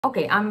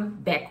Okay,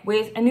 I'm back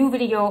with a new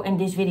video, and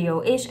this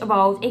video is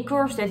about a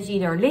curse that is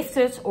either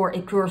lifted or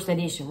a curse that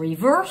is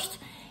reversed.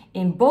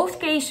 In both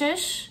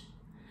cases,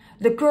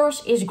 the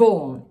curse is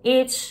gone.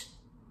 It's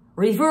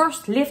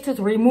reversed, lifted,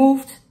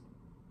 removed,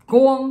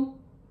 gone,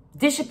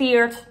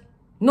 disappeared,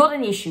 not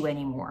an issue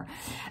anymore.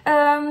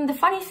 The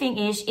funny thing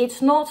is,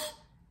 it's not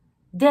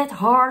that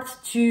hard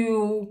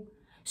to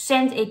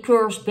send a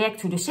curse back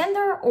to the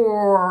sender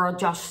or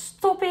just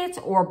stop it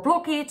or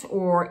block it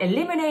or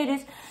eliminate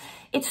it.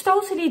 It's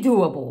totally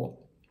doable.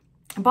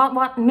 But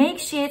what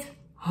makes it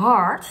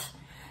hard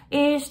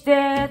is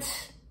that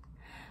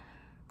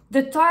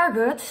the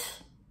target,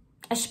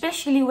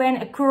 especially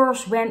when a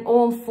curse went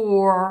on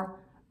for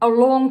a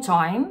long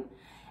time,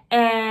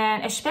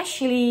 and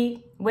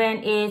especially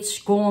when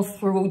it's gone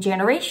through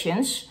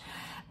generations,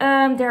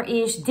 there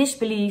is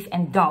disbelief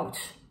and doubt.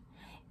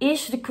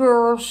 Is the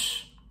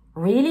curse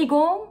really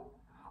gone?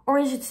 Or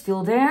is it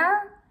still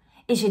there?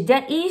 Is it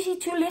that easy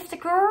to lift a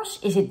curse?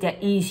 Is it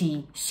that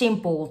easy,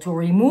 simple to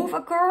remove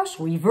a curse,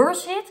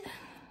 reverse it?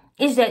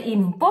 Is that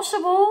even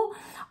possible?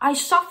 I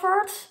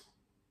suffered,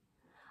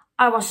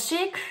 I was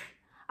sick,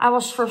 I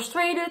was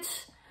frustrated,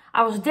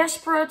 I was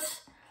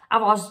desperate, I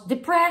was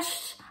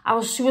depressed, I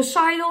was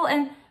suicidal,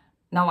 and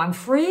now I'm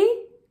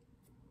free?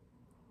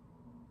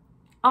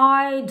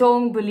 I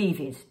don't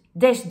believe it.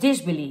 There's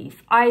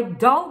disbelief. I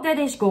doubt that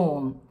it's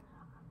gone.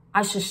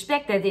 I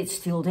suspect that it's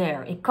still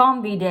there. It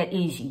can't be that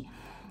easy.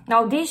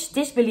 Now this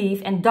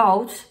disbelief and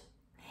doubt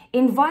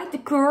invite the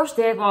curse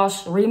that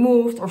was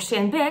removed or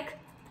sent back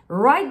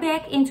right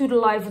back into the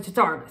life of the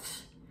target.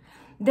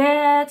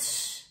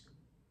 That's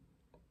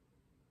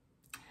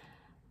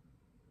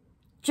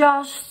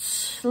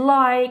just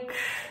like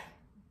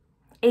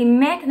a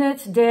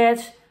magnet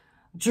that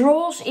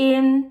draws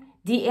in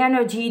the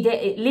energy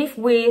that it lived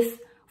with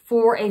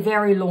for a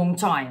very long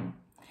time.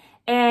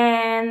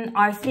 And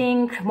I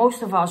think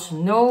most of us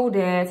know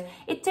that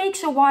it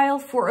takes a while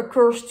for a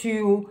curse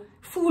to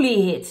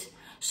fully hit.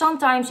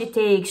 Sometimes it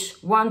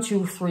takes 1,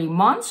 2, 3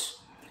 months.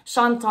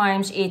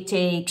 Sometimes it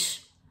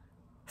takes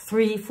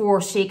 3,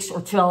 4, 6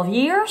 or 12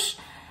 years.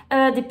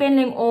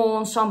 Depending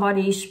on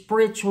somebody's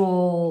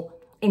spiritual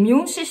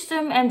immune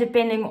system and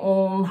depending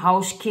on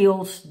how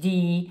skilled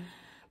the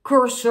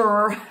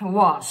cursor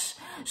was.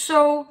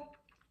 So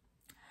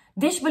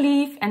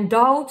disbelief and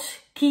doubt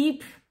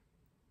keep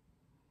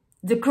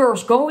the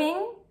curse going,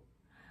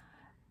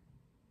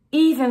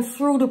 even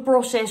through the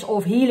process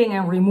of healing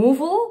and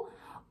removal,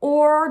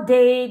 or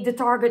the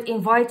target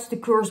invites the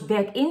curse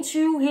back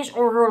into his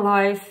or her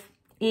life,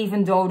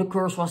 even though the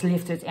curse was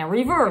lifted and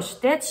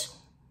reversed. That's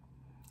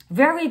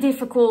very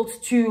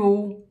difficult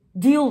to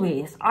deal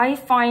with. I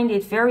find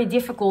it very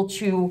difficult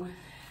to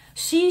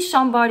see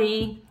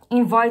somebody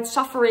invite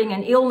suffering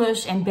and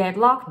illness and bad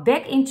luck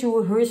back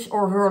into his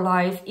or her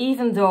life,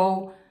 even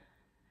though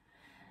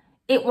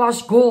it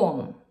was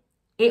gone.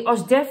 It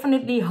was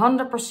definitely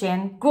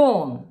 100%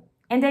 gone.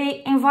 And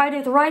they invite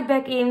it right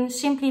back in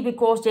simply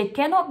because they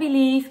cannot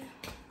believe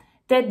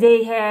that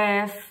they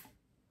have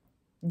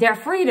their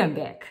freedom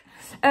back.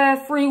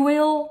 Free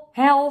will,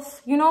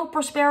 health,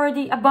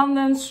 prosperity,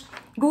 abundance,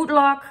 good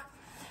luck.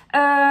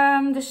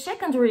 The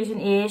second reason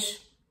is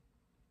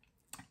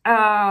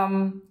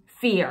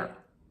fear.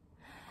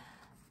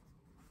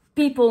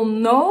 People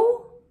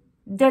know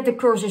that the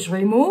curse is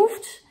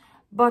removed,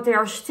 but they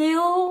are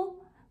still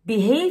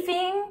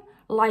behaving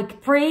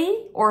like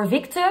prey or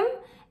victim,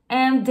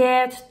 and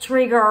that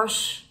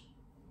triggers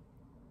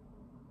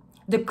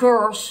the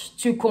curse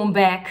to come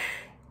back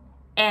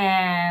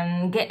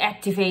and get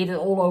activated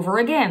all over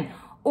again.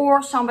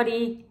 Or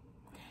somebody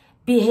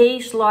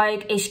behaves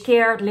like a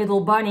scared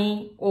little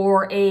bunny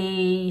or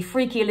a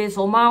freaky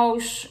little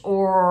mouse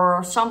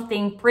or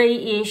something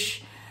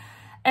prey-ish,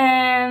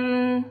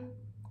 and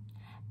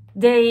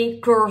they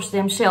curse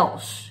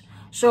themselves.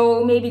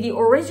 So maybe the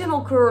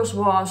original curse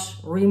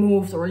was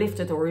removed or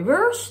lifted or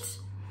reversed.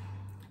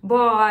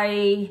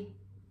 By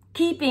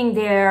keeping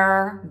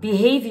their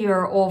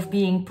behavior of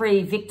being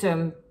prey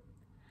victim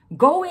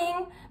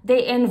going,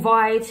 they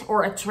invite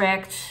or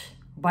attract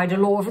by the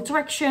law of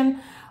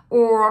attraction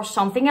or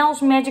something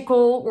else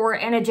magical or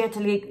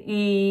energetically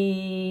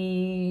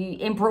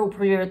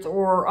inappropriate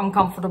or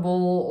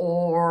uncomfortable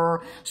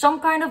or some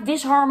kind of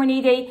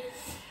disharmony. They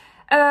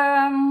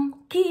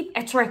keep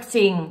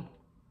attracting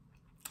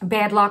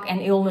bad luck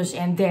and illness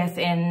and death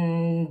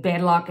and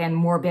bad luck and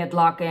more bad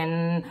luck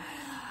and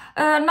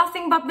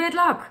nothing but bad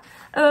luck.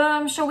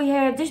 So we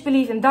have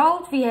disbelief and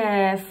doubt, we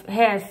have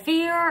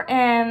fear,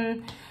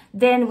 and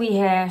then we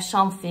have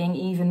something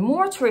even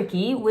more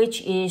tricky,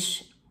 which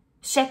is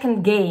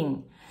second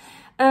gain.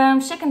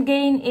 Second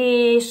gain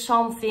is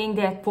something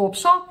that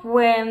pops up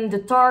when the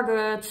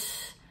target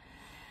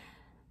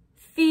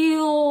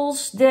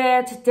feels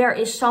that there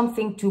is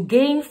something to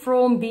gain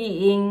from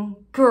being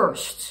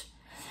cursed.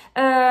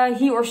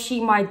 He or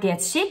she might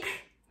get sick,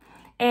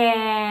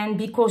 and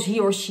because he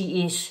or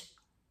she is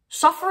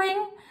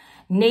suffering,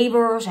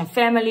 neighbors and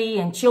family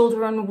and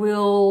children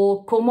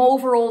will come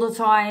over all the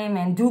time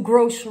and do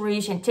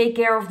groceries and take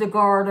care of the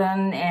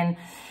garden and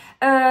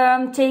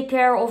take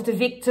care of the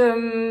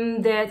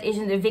victim that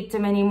isn't a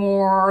victim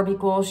anymore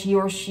because he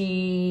or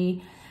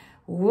she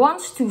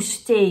wants to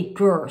stay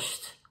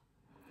cursed.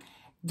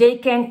 They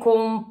can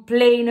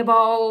complain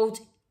about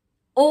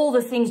all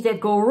the things that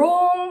go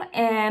wrong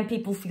and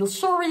people feel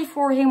sorry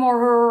for him or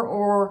her,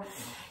 or,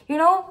 you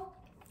know,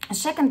 a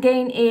second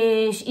gain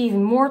is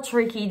even more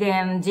tricky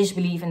than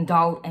disbelief and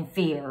doubt and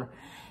fear,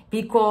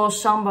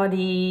 because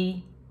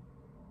somebody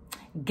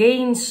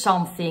gains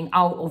something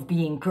out of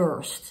being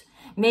cursed.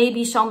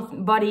 Maybe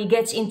somebody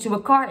gets into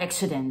a car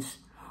accident,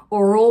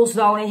 or rolls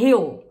down a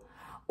hill,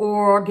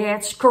 or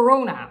gets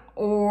corona,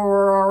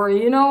 or,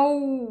 you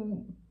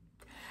know,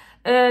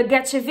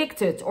 gets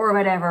evicted or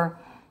whatever.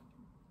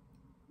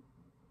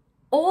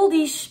 All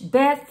these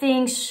bad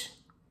things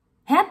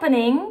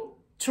happening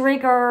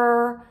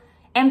trigger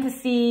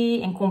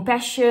empathy and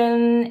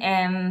compassion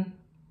and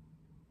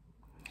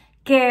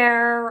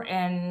care,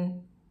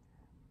 and,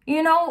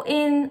 you know,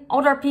 in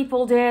other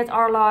people that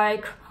are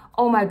like,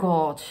 oh my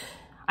God,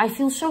 I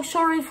feel so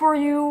sorry for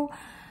you.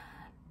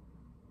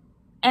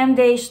 And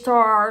they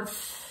start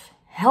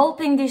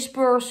helping this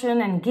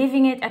person and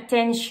giving it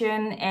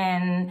attention,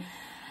 and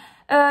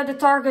the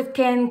target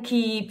can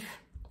keep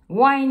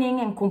whining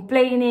and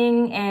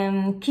complaining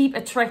and keep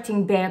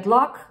attracting bad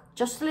luck.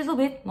 Just a little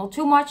bit, not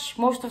too much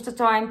most of the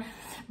time,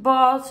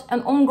 but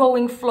an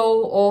ongoing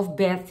flow of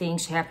bad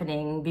things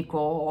happening,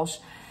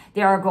 because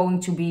there are going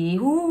to be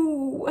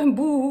whoo and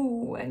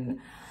boo and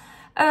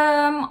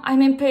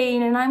I'm in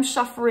pain and I'm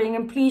suffering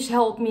and please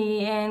help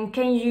me, and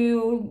can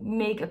you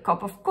make a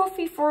cup of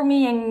coffee for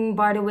me, and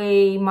by the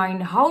way, my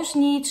house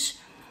needs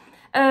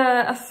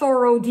a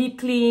thorough deep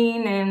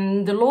clean,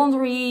 and the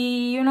laundry,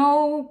 you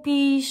know,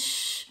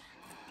 please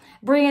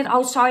bring it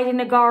outside in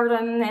the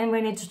garden, and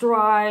when it's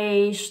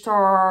dry,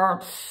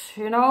 start,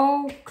 you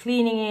know,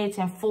 cleaning it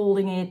and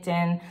folding it.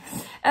 And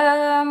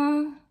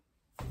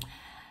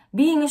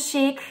being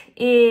sick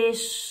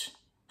is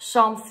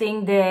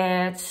something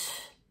that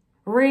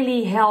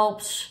really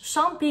helps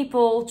some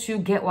people to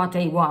get what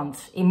they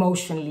want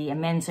emotionally and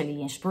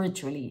mentally and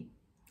spiritually,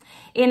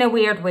 in a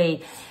weird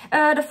way.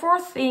 The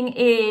fourth thing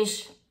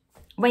is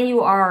when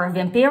you are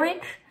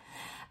vampiric.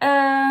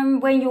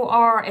 When you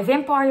are a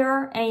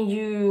vampire and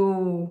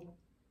you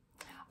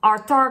are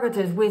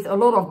targeted with a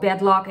lot of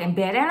bad luck and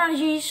bad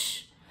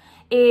energies,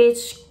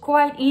 it's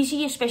quite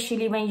easy,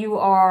 especially when you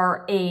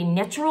are a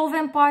natural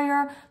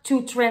vampire,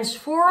 to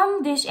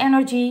transform this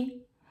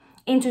energy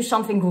into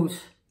something good.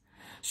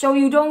 So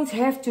you don't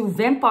have to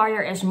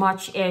vampire as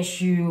much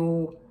as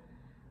you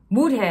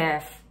would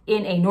have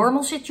in a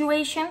normal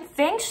situation.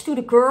 Thanks to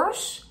the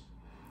curse,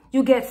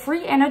 you get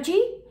free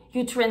energy.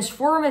 You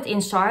transform it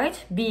inside,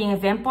 being a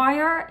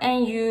vampire,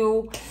 and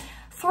you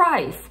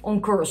thrive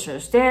on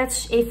curses.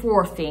 That's a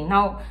fourth thing.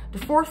 Now, the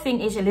fourth thing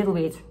is a little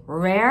bit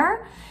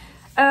rare,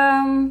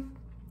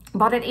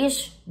 but it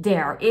is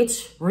there.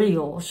 It's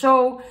real.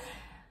 So,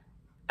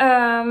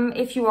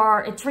 if you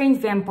are a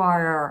trained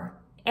vampire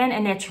and a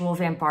natural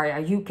vampire,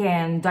 you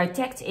can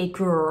detect a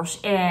curse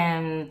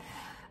and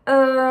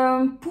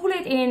pull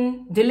it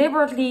in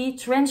deliberately,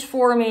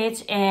 transform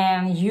it,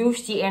 and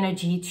use the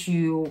energy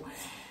to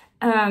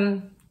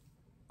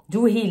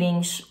do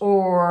healings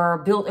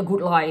or build a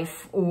good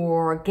life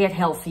or get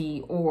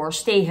healthy or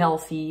stay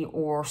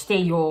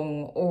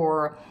young,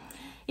 or,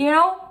 you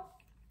know.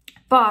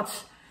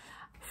 But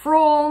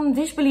from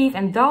disbelief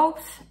and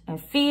doubt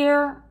and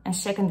fear and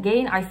second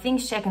gain, I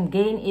think second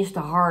gain is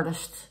the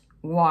hardest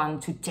one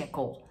to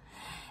tackle.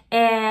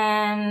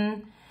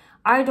 And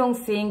I don't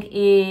think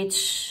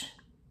it's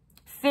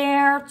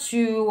fair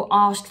to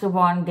ask the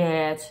one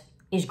that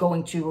is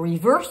going to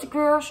reverse the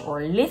curse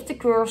or lift the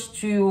curse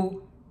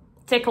to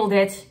tackle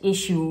that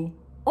issue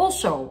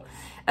also.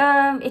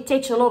 It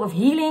takes a lot of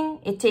healing,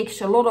 it takes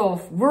a lot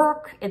of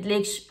work, it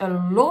takes a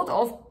lot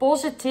of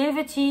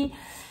positivity,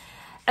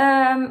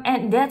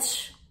 and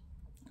that's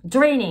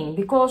draining,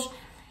 because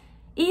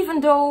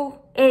even though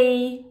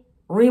a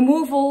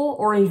removal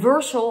or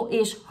reversal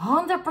is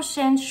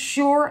 100%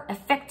 sure,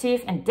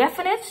 effective and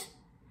definite,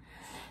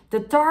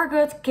 the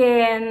target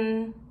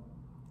can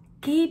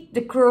keep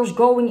the curse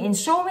going in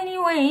so many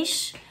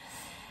ways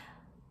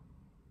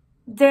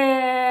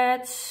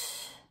that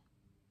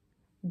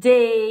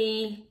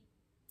they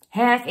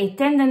have a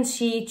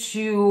tendency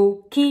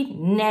to keep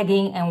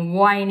nagging and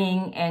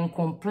whining and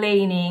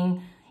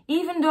complaining,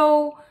 even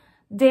though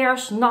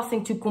there's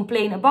nothing to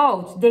complain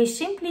about. They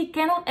simply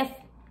cannot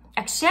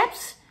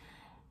accept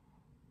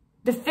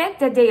the fact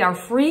that they are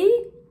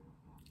free,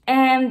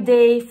 and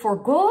they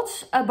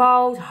forgot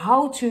about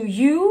how to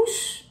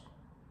use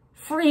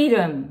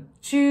freedom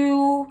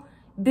to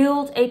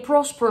build a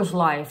prosperous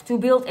life, to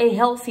build a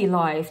healthy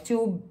life,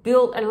 to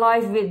build a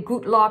life with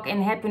good luck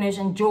and happiness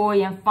and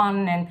joy and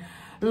fun and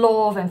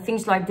love and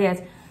things like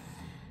that.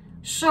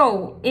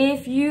 So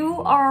if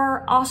you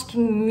are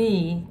asking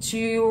me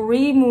to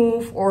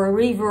remove or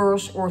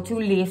reverse or to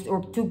lift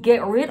or to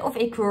get rid of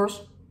a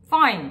curse,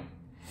 fine.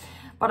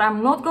 But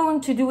I'm not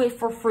going to do it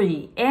for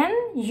free. And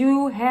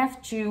you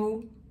have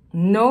to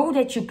know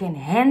that you can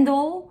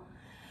handle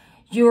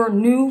your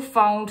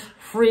newfound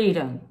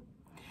freedom.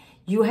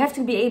 You have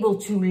to be able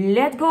to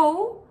let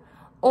go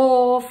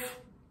of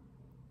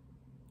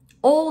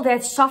all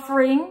that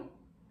suffering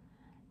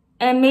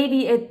and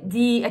maybe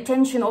the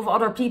attention of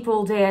other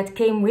people that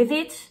came with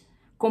it,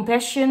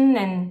 compassion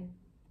and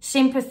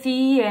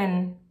sympathy.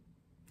 And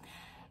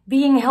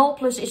being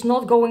helpless is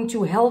not going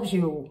to help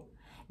you.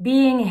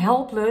 Being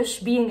helpless,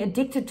 being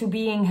addicted to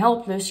being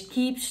helpless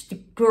keeps the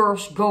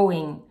curse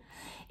going.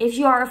 If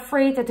you are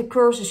afraid that the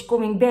curse is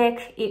coming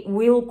back, it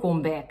will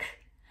come back.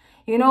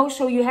 You know,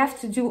 so you have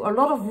to do a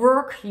lot of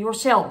work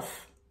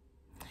yourself.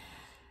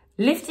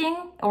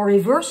 Lifting or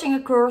reversing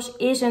a curse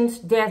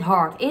isn't that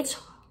hard. It's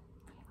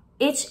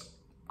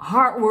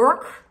hard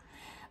work,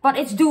 but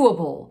it's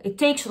doable. It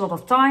takes a lot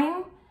of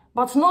time,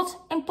 but not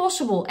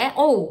impossible at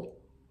all.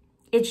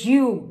 It's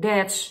you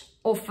that's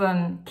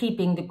often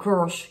keeping the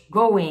curse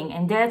going,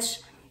 and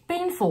that's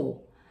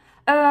painful.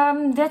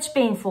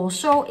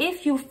 So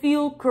if you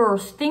feel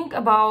cursed, think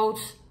about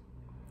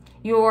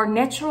your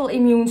natural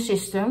immune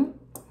system.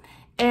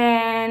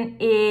 And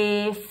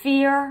if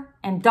fear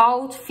and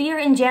doubt, fear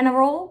in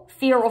general,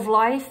 fear of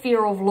life,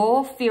 fear of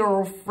love, fear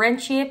of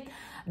friendship,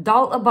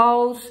 doubt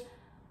about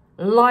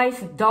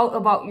life, doubt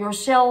about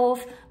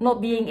yourself,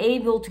 not being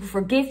able to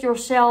forgive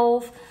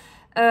yourself,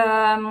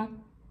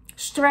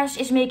 stress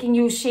is making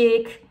you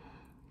sick,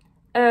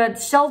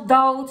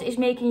 self-doubt is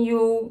making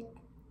you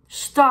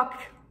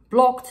stuck,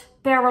 blocked,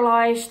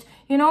 paralyzed,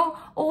 you know,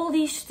 all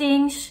these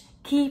things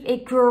keep a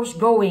curse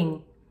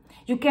going.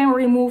 You can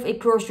remove a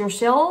curse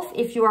yourself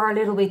if you are a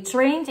little bit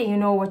trained and you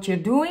know what you're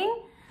doing.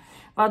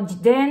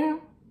 But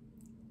then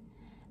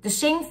the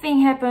same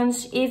thing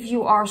happens if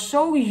you are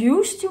so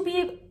used to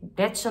be.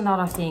 That's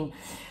another thing.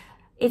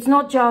 It's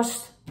not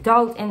just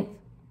doubt and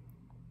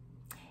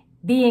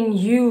being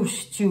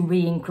used to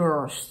being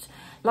cursed.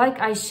 Like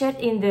I said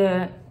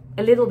a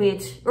little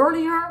bit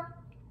earlier,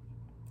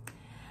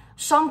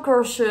 some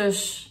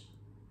curses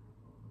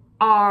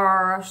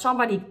are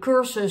somebody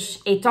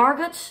curses a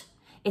target.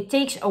 It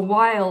takes a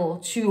while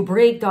to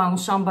break down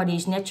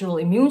somebody's natural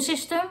immune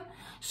system.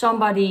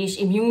 Somebody's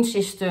immune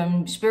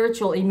system,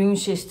 spiritual immune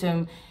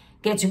system,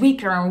 gets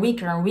weaker and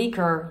weaker and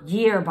weaker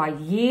year by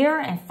year.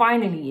 And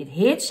finally it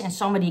hits and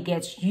somebody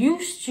gets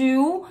used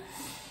to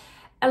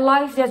a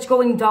life that's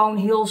going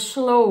downhill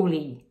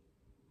slowly.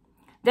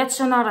 That's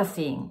another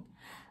thing.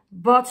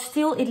 But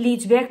still it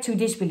leads back to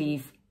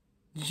disbelief.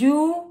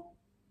 You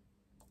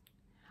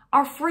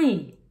are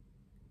free.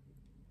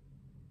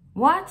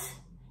 What?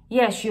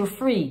 Yes, you're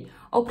free.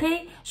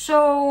 Okay,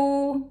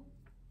 so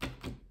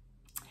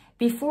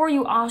before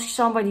you ask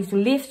somebody to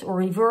lift or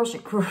reverse a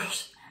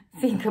curse,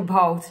 think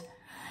about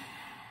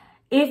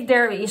if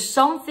there is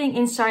something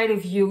inside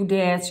of you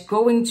that's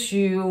going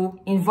to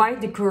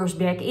invite the curse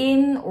back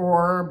in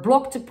or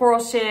block the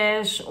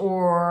process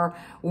or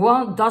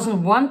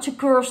doesn't want the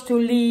curse to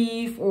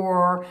leave,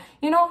 or,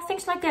 you know,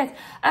 things like that.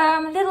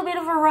 A little bit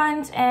of a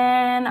rant,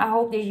 and I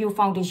hope that you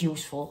found this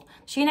useful.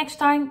 See you next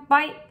time.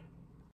 Bye.